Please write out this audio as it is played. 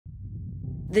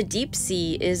The deep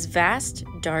sea is vast,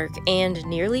 dark, and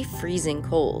nearly freezing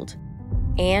cold.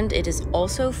 And it is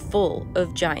also full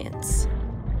of giants.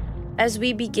 As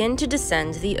we begin to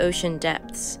descend the ocean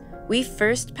depths, we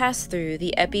first pass through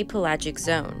the epipelagic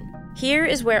zone. Here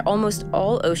is where almost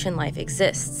all ocean life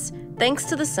exists, thanks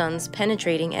to the sun's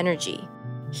penetrating energy.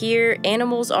 Here,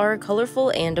 animals are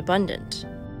colorful and abundant.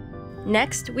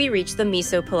 Next, we reach the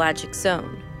mesopelagic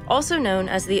zone, also known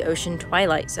as the ocean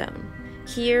twilight zone.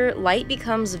 Here, light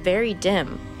becomes very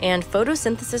dim, and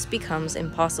photosynthesis becomes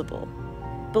impossible.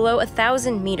 Below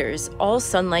 1,000 meters, all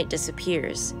sunlight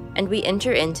disappears, and we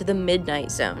enter into the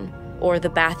midnight zone, or the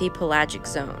bathypelagic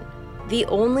zone. The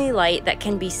only light that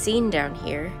can be seen down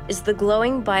here is the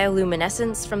glowing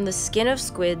bioluminescence from the skin of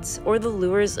squids or the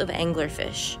lures of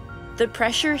anglerfish. The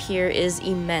pressure here is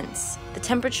immense, the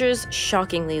temperature's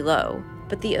shockingly low,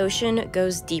 but the ocean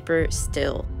goes deeper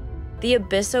still. The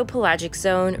abyssopelagic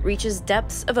zone reaches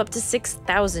depths of up to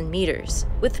 6,000 meters,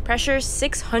 with pressure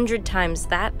 600 times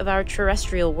that of our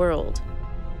terrestrial world.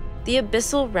 The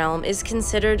abyssal realm is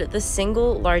considered the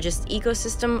single largest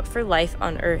ecosystem for life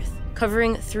on Earth,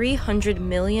 covering 300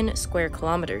 million square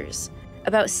kilometers,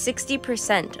 about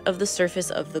 60% of the surface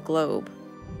of the globe.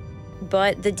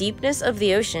 But the deepness of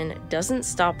the ocean doesn't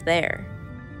stop there.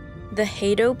 The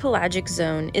hadopelagic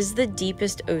zone is the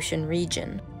deepest ocean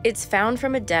region. It's found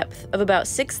from a depth of about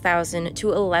 6,000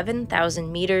 to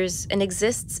 11,000 meters and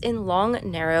exists in long,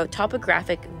 narrow,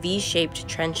 topographic V-shaped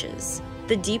trenches.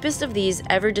 The deepest of these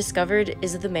ever discovered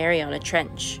is the Mariana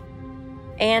Trench.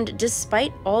 And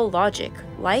despite all logic,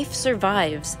 life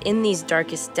survives in these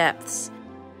darkest depths.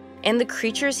 And the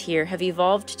creatures here have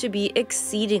evolved to be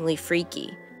exceedingly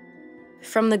freaky.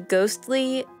 From the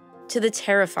ghostly, to the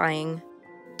terrifying,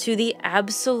 to the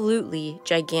absolutely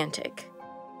gigantic.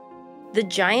 The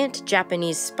giant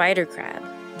Japanese spider crab,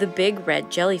 the big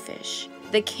red jellyfish,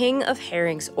 the king of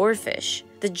herrings oarfish,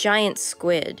 the giant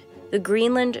squid, the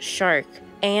Greenland shark,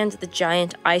 and the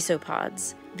giant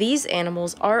isopods. These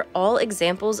animals are all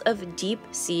examples of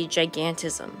deep-sea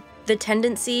gigantism, the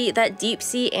tendency that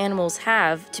deep-sea animals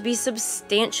have to be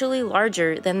substantially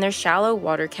larger than their shallow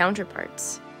water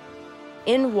counterparts.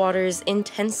 In waters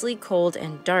intensely cold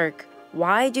and dark,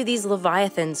 why do these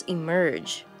leviathans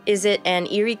emerge? Is it an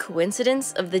eerie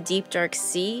coincidence of the deep dark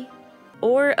sea,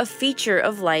 or a feature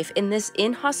of life in this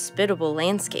inhospitable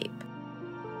landscape?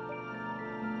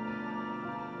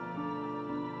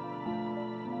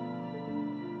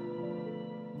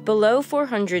 Below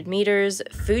 400 meters,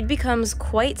 food becomes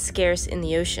quite scarce in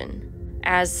the ocean.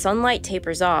 As sunlight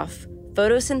tapers off,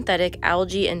 photosynthetic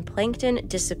algae and plankton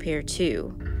disappear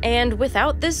too. And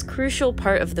without this crucial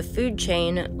part of the food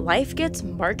chain, life gets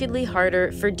markedly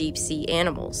harder for deep-sea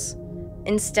animals.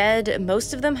 Instead,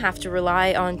 most of them have to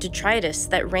rely on detritus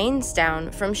that rains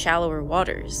down from shallower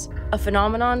waters, a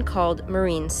phenomenon called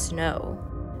marine snow.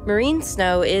 Marine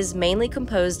snow is mainly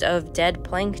composed of dead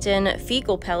plankton,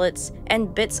 fecal pellets,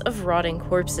 and bits of rotting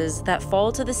corpses that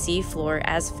fall to the sea floor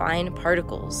as fine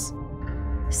particles.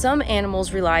 Some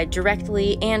animals rely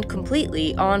directly and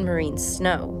completely on marine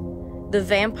snow. The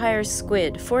vampire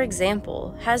squid, for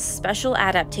example, has special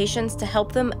adaptations to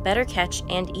help them better catch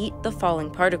and eat the falling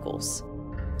particles.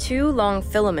 Two long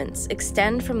filaments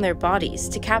extend from their bodies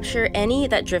to capture any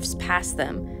that drifts past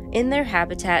them in their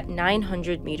habitat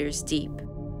 900 meters deep.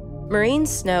 Marine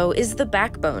snow is the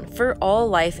backbone for all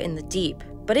life in the deep,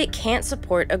 but it can't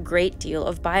support a great deal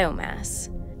of biomass.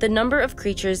 The number of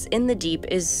creatures in the deep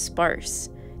is sparse,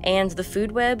 and the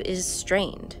food web is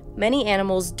strained. Many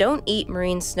animals don't eat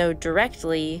marine snow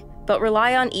directly, but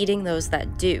rely on eating those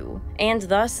that do, and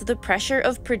thus the pressure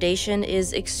of predation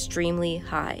is extremely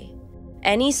high.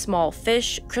 Any small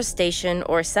fish, crustacean,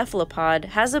 or cephalopod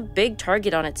has a big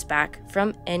target on its back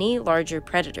from any larger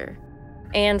predator.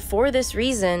 And for this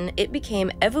reason, it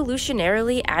became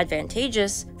evolutionarily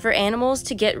advantageous for animals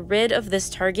to get rid of this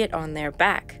target on their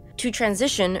back, to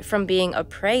transition from being a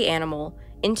prey animal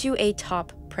into a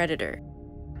top predator.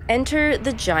 Enter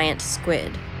the giant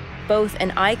squid, both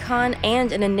an icon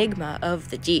and an enigma of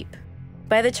the deep.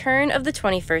 By the turn of the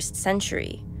 21st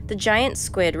century, the giant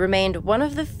squid remained one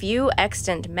of the few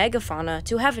extant megafauna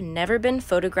to have never been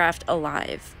photographed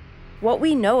alive. What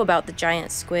we know about the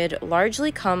giant squid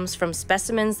largely comes from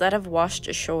specimens that have washed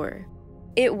ashore.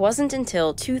 It wasn't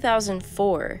until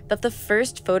 2004 that the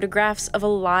first photographs of a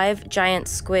live giant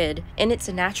squid in its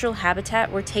natural habitat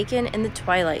were taken in the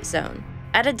twilight zone,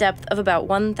 at a depth of about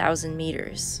 1,000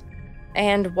 meters.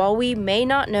 And while we may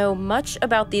not know much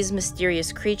about these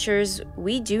mysterious creatures,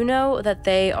 we do know that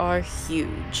they are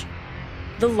huge.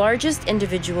 The largest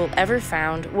individual ever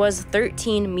found was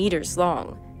 13 meters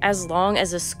long, as long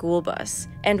as a school bus,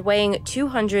 and weighing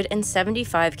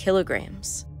 275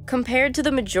 kilograms. Compared to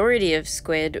the majority of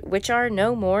squid, which are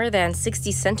no more than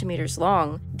 60 centimeters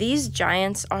long, these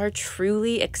giants are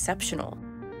truly exceptional.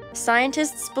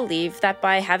 Scientists believe that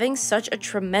by having such a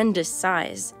tremendous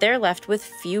size, they're left with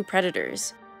few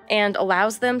predators, and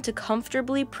allows them to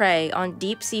comfortably prey on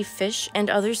deep-sea fish and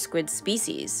other squid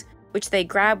species, which they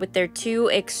grab with their two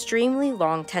extremely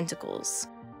long tentacles.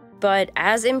 But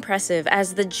as impressive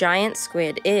as the giant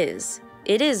squid is,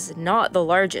 it is not the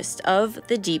largest of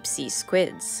the deep-sea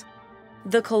squids.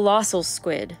 The colossal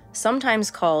squid, sometimes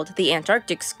called the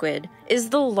Antarctic squid, is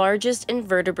the largest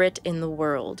invertebrate in the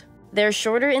world. They're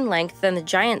shorter in length than the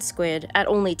giant squid at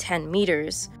only 10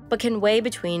 meters, but can weigh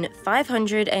between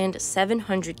 500 and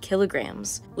 700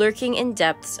 kilograms, lurking in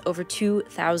depths over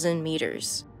 2,000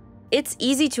 meters. It's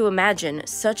easy to imagine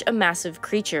such a massive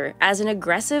creature as an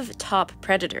aggressive top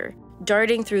predator,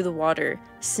 darting through the water,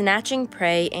 snatching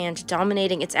prey and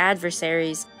dominating its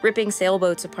adversaries, ripping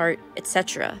sailboats apart,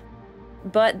 etc.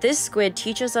 But this squid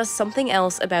teaches us something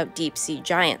else about deep-sea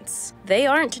giants. They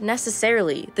aren't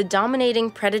necessarily the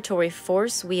dominating predatory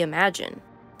force we imagine,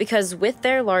 because with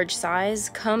their large size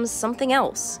comes something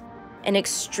else, an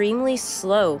extremely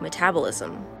slow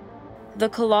metabolism. The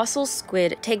colossal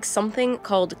squid takes something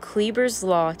called Kleber's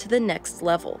Law to the next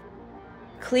level.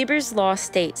 Kleber's Law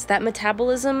states that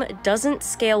metabolism doesn't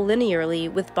scale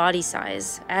linearly with body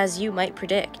size, as you might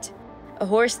predict. A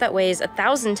horse that weighs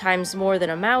 1,000 times more than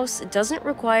a mouse doesn't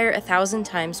require 1,000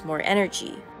 times more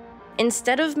energy.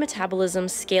 Instead of metabolism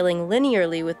scaling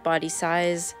linearly with body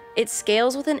size, it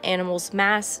scales with an animal's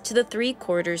mass to the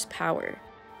 3/4 power.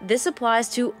 This applies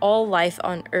to all life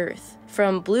on Earth,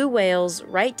 from blue whales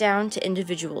right down to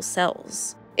individual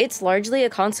cells. It's largely a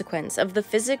consequence of the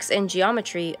physics and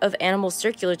geometry of animal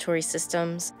circulatory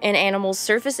systems, an animal's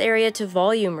surface area to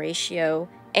volume ratio,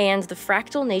 and the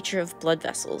fractal nature of blood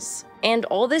vessels. And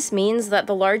all this means that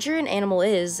the larger an animal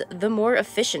is, the more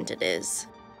efficient it is.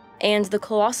 And the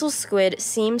colossal squid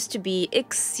seems to be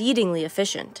exceedingly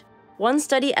efficient. One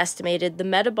study estimated the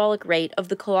metabolic rate of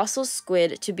the colossal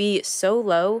squid to be so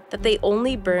low that they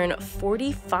only burn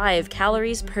 45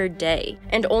 calories per day,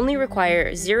 and only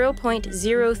require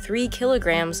 0.03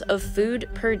 kilograms of food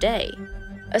per day.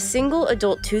 A single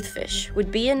adult toothfish would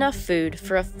be enough food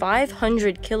for a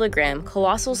 500-kilogram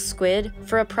colossal squid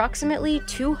for approximately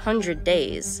 200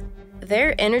 days.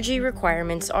 Their energy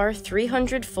requirements are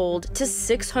 300-fold to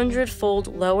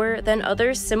 600-fold lower than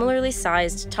other similarly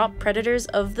sized top predators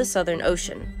of the Southern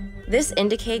Ocean. This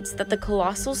indicates that the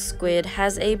colossal squid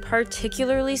has a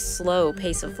particularly slow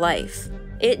pace of life.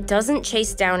 It doesn't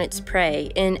chase down its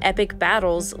prey in epic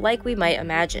battles like we might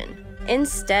imagine.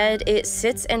 Instead, it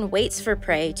sits and waits for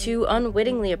prey to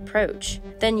unwittingly approach,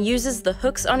 then uses the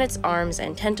hooks on its arms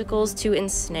and tentacles to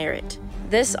ensnare it.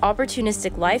 This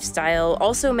opportunistic lifestyle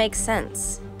also makes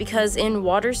sense, because in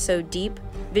water so deep,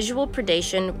 visual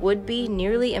predation would be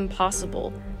nearly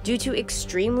impossible due to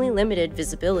extremely limited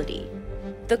visibility.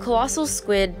 The colossal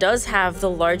squid does have the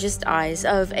largest eyes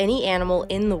of any animal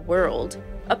in the world,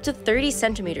 up to 30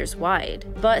 centimeters wide,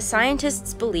 but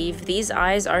scientists believe these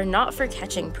eyes are not for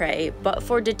catching prey, but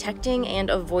for detecting and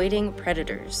avoiding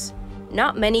predators.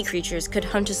 Not many creatures could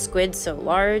hunt a squid so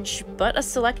large, but a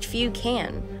select few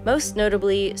can, most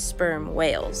notably sperm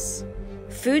whales.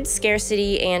 Food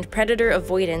scarcity and predator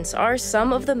avoidance are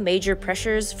some of the major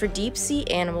pressures for deep-sea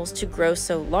animals to grow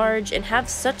so large and have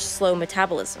such slow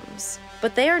metabolisms,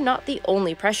 but they are not the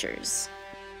only pressures.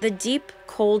 The deep,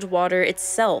 cold water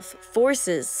itself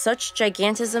forces such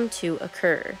gigantism to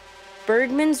occur.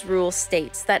 Bergman's rule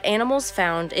states that animals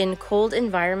found in cold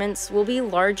environments will be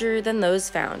larger than those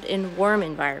found in warm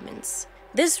environments.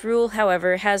 This rule,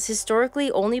 however, has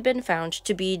historically only been found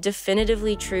to be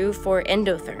definitively true for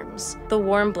endotherms, the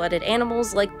warm-blooded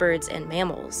animals like birds and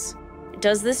mammals.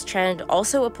 Does this trend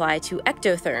also apply to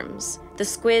ectotherms, the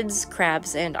squids,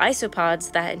 crabs, and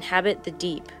isopods that inhabit the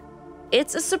deep?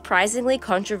 It's a surprisingly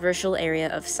controversial area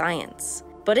of science,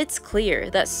 but it's clear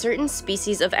that certain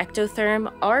species of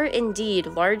ectotherm are indeed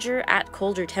larger at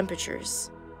colder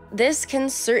temperatures. This can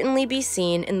certainly be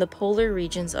seen in the polar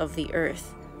regions of the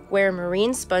Earth, where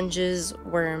marine sponges,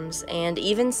 worms, and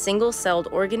even single-celled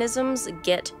organisms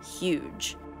get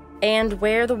huge. And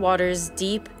where the water's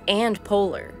deep and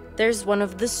polar, there's one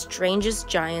of the strangest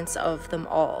giants of them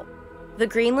all. The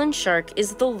Greenland shark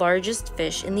is the largest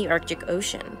fish in the Arctic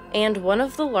Ocean, and one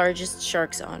of the largest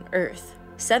sharks on Earth,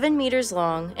 7 meters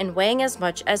long and weighing as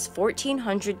much as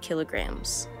 1,400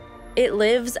 kilograms. It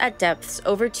lives at depths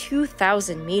over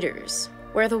 2,000 meters,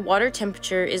 where the water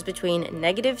temperature is between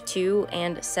 -2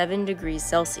 and 7 degrees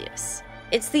Celsius.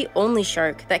 It's the only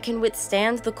shark that can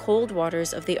withstand the cold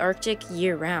waters of the Arctic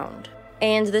year-round.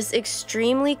 And this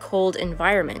extremely cold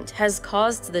environment has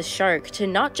caused this shark to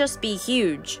not just be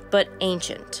huge, but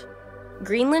ancient.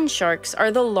 Greenland sharks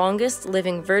are the longest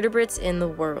living vertebrates in the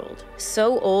world,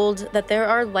 so old that there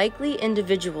are likely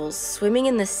individuals swimming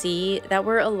in the sea that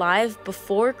were alive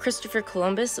before Christopher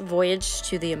Columbus voyaged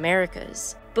to the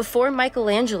Americas, before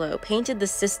Michelangelo painted the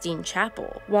Sistine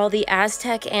Chapel, while the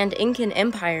Aztec and Incan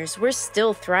empires were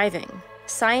still thriving.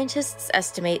 Scientists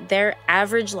estimate their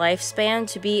average lifespan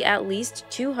to be at least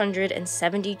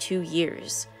 272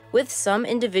 years, with some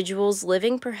individuals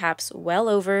living perhaps well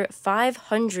over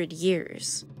 500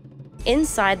 years.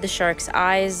 Inside the shark's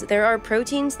eyes, there are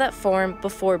proteins that form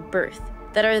before birth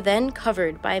that are then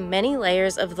covered by many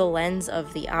layers of the lens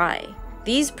of the eye.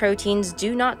 These proteins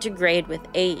do not degrade with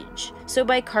age, so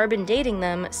by carbon dating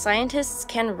them, scientists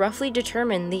can roughly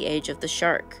determine the age of the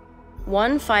shark.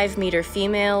 One 5-meter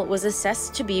female was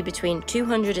assessed to be between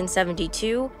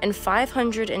 272 and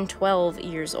 512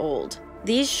 years old.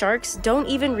 These sharks don't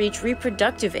even reach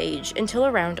reproductive age until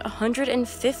around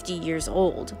 150 years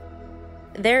old.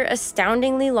 Their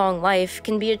astoundingly long life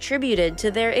can be attributed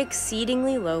to their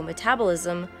exceedingly low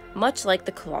metabolism, much like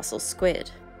the colossal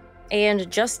squid.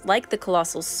 And just like the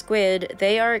colossal squid,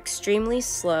 they are extremely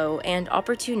slow and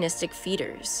opportunistic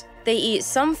feeders. They eat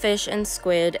some fish and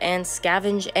squid and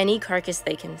scavenge any carcass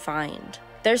they can find.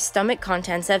 Their stomach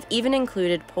contents have even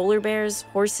included polar bears,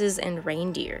 horses, and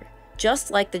reindeer.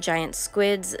 Just like the giant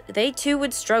squids, they too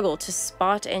would struggle to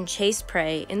spot and chase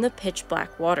prey in the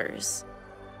pitch-black waters.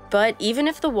 But even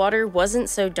if the water wasn't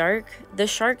so dark, the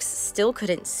sharks still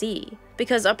couldn't see,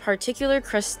 because a particular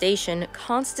crustacean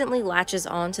constantly latches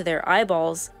onto their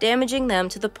eyeballs, damaging them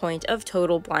to the point of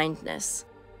total blindness.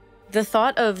 The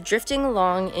thought of drifting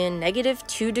along in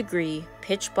 -2-degree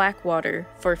pitch-black water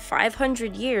for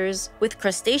 500 years with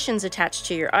crustaceans attached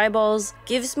to your eyeballs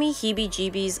gives me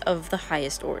heebie-jeebies of the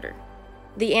highest order.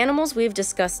 The animals we've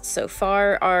discussed so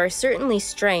far are certainly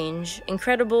strange,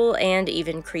 incredible, and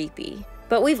even creepy.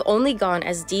 But we've only gone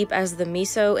as deep as the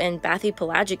meso and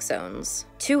bathypelagic zones,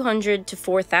 200 to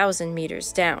 4,000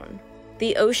 meters down.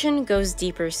 The ocean goes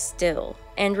deeper still,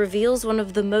 and reveals one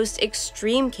of the most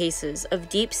extreme cases of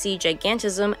deep-sea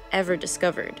gigantism ever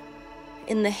discovered.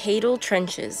 In the Hadal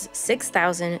Trenches,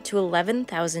 6,000 to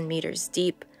 11,000 meters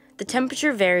deep, the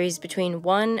temperature varies between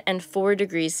 1 and 4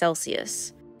 degrees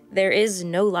Celsius. There is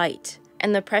no light,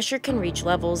 and the pressure can reach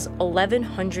levels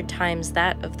 1,100 times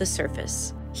that of the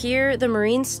surface. Here, the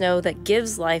marine snow that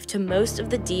gives life to most of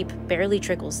the deep barely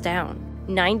trickles down.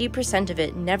 90% of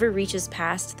it never reaches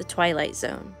past the twilight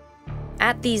zone.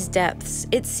 At these depths,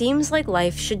 it seems like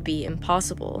life should be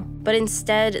impossible, but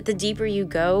instead, the deeper you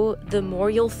go, the more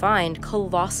you'll find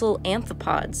colossal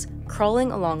amphipods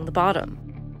crawling along the bottom.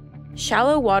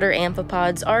 Shallow water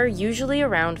amphipods are usually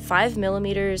around 5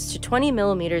 millimeters to 20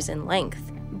 millimeters in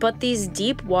length, but these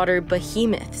deep water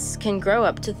behemoths can grow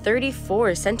up to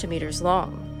 34 centimeters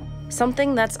long.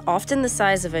 Something that's often the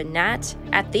size of a gnat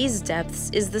at these depths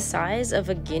is the size of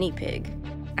a guinea pig.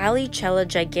 Alicella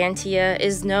gigantea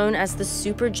is known as the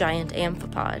supergiant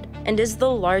amphipod and is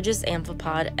the largest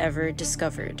amphipod ever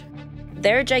discovered.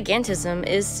 Their gigantism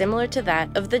is similar to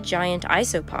that of the giant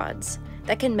isopods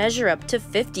that can measure up to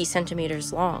 50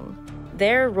 centimeters long.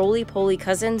 Their roly-poly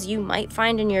cousins you might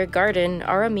find in your garden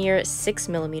are a mere 6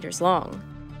 millimeters long.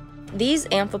 These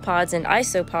amphipods and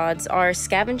isopods are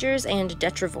scavengers and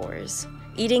detrivores,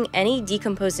 eating any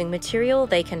decomposing material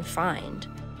they can find,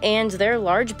 and their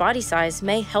large body size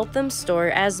may help them store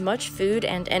as much food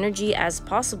and energy as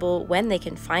possible when they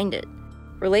can find it.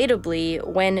 Relatably,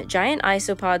 when giant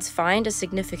isopods find a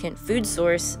significant food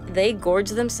source, they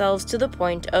gorge themselves to the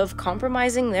point of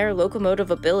compromising their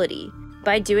locomotive ability.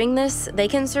 By doing this, they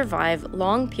can survive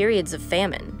long periods of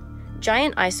famine.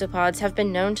 Giant isopods have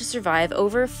been known to survive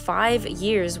over 5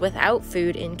 years without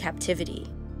food in captivity.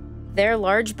 Their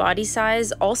large body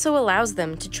size also allows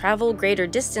them to travel greater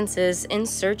distances in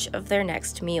search of their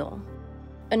next meal.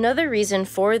 Another reason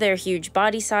for their huge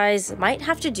body size might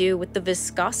have to do with the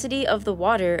viscosity of the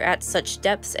water at such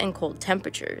depths and cold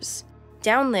temperatures.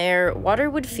 Down there, water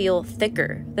would feel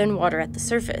thicker than water at the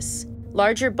surface.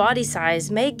 Larger body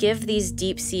size may give these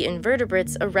deep-sea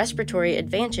invertebrates a respiratory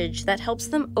advantage that helps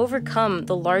them overcome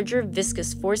the larger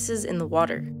viscous forces in the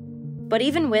water. But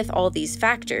even with all these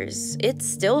factors, it's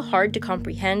still hard to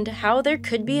comprehend how there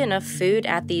could be enough food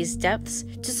at these depths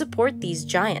to support these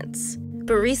giants.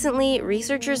 But recently,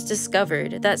 researchers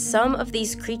discovered that some of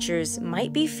these creatures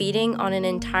might be feeding on an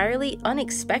entirely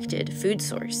unexpected food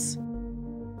source.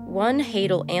 One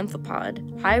hadal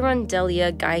amphipod,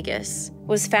 Hierondelia gigas,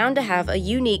 was found to have a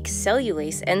unique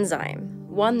cellulase enzyme,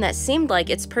 one that seemed like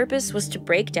its purpose was to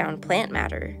break down plant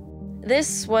matter.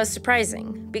 This was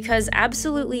surprising, because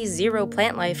absolutely zero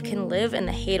plant life can live in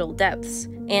the hadal depths,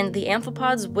 and the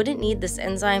amphipods wouldn't need this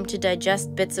enzyme to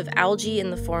digest bits of algae in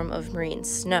the form of marine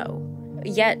snow.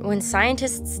 Yet, when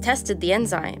scientists tested the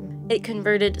enzyme, it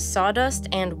converted sawdust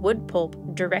and wood pulp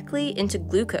directly into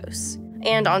glucose.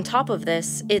 And on top of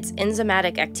this, its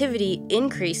enzymatic activity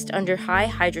increased under high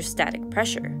hydrostatic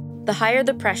pressure. The higher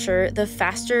the pressure, the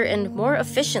faster and more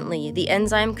efficiently the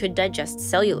enzyme could digest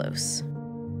cellulose.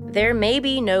 There may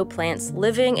be no plants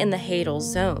living in the hadal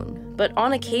zone, but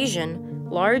on occasion,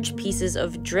 large pieces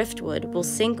of driftwood will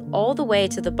sink all the way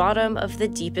to the bottom of the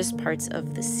deepest parts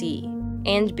of the sea.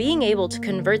 And being able to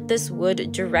convert this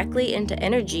wood directly into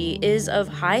energy is of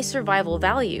high survival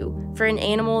value for an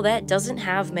animal that doesn't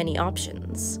have many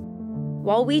options.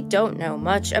 While we don't know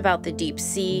much about the deep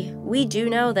sea, we do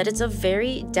know that it's a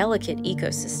very delicate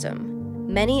ecosystem.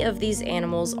 Many of these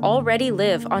animals already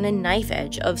live on a knife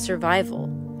edge of survival,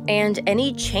 and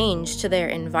any change to their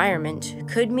environment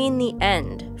could mean the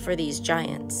end for these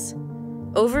giants.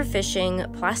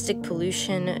 Overfishing, plastic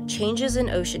pollution, changes in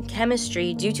ocean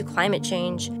chemistry due to climate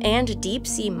change, and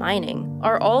deep-sea mining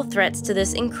are all threats to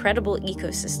this incredible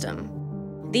ecosystem.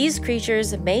 These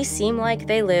creatures may seem like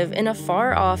they live in a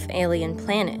far-off alien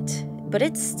planet, but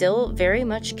it's still very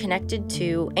much connected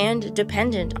to and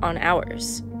dependent on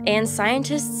ours. And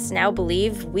scientists now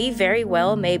believe we very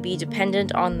well may be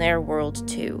dependent on their world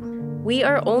too. We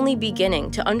are only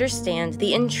beginning to understand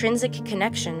the intrinsic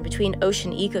connection between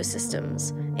ocean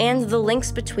ecosystems, and the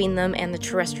links between them and the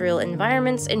terrestrial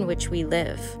environments in which we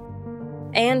live.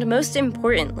 And most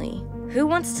importantly, who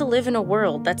wants to live in a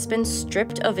world that's been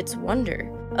stripped of its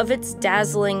wonder, of its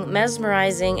dazzling,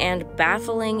 mesmerizing, and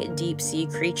baffling deep-sea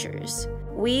creatures?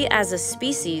 We as a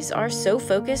species are so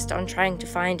focused on trying to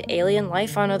find alien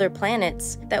life on other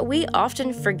planets that we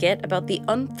often forget about the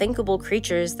unthinkable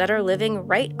creatures that are living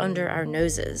right under our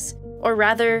noses, or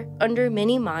rather, under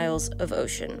many miles of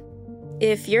ocean.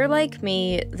 If you're like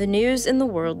me, the news in the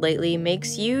world lately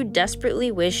makes you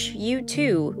desperately wish you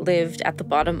too lived at the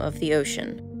bottom of the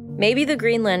ocean. Maybe the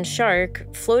Greenland shark,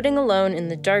 floating alone in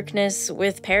the darkness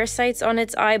with parasites on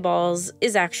its eyeballs,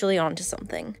 is actually onto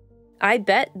something. I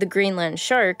bet the Greenland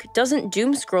shark doesn't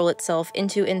doomscroll itself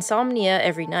into insomnia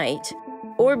every night,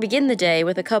 or begin the day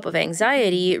with a cup of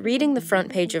anxiety reading the front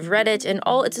page of Reddit and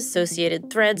all its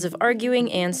associated threads of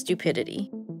arguing and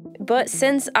stupidity. But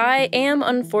since I am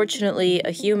unfortunately a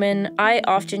human, I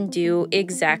often do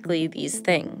exactly these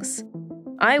things.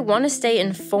 I want to stay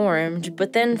informed,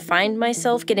 but then find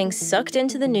myself getting sucked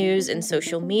into the news and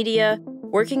social media,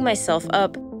 working myself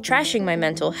up, trashing my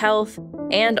mental health,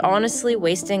 and honestly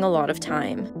wasting a lot of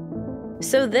time.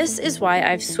 So this is why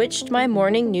I've switched my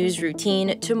morning news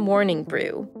routine to Morning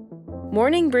Brew.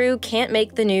 Morning Brew can't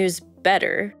make the news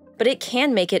better, but it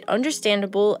can make it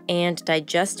understandable and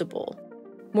digestible.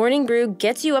 Morning Brew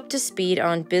gets you up to speed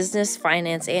on business,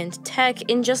 finance, and tech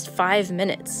in just 5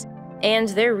 minutes, and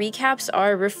their recaps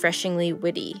are refreshingly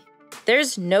witty.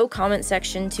 There's no comment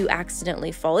section to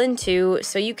accidentally fall into,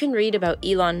 so you can read about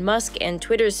Elon Musk and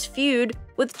Twitter's feud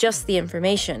with just the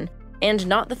information, and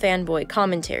not the fanboy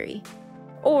commentary.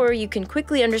 Or you can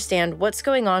quickly understand what's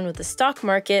going on with the stock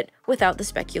market without the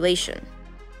speculation.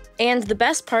 And the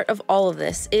best part of all of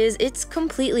this is it's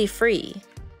completely free.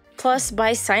 Plus,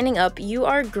 by signing up, you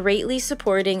are greatly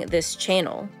supporting this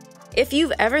channel. If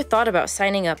you've ever thought about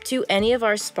signing up to any of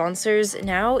our sponsors,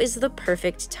 now is the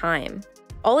perfect time.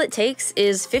 All it takes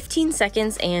is 15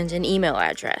 seconds and an email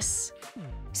address.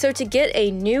 So to get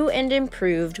a new and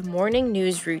improved morning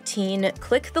news routine,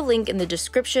 click the link in the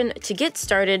description to get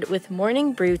started with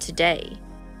Morning Brew today.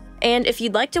 And if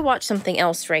you'd like to watch something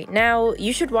else right now,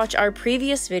 you should watch our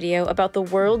previous video about the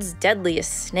world's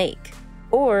deadliest snake.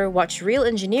 Or watch Real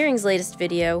Engineering's latest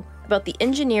video about the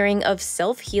engineering of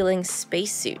self-healing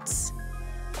spacesuits.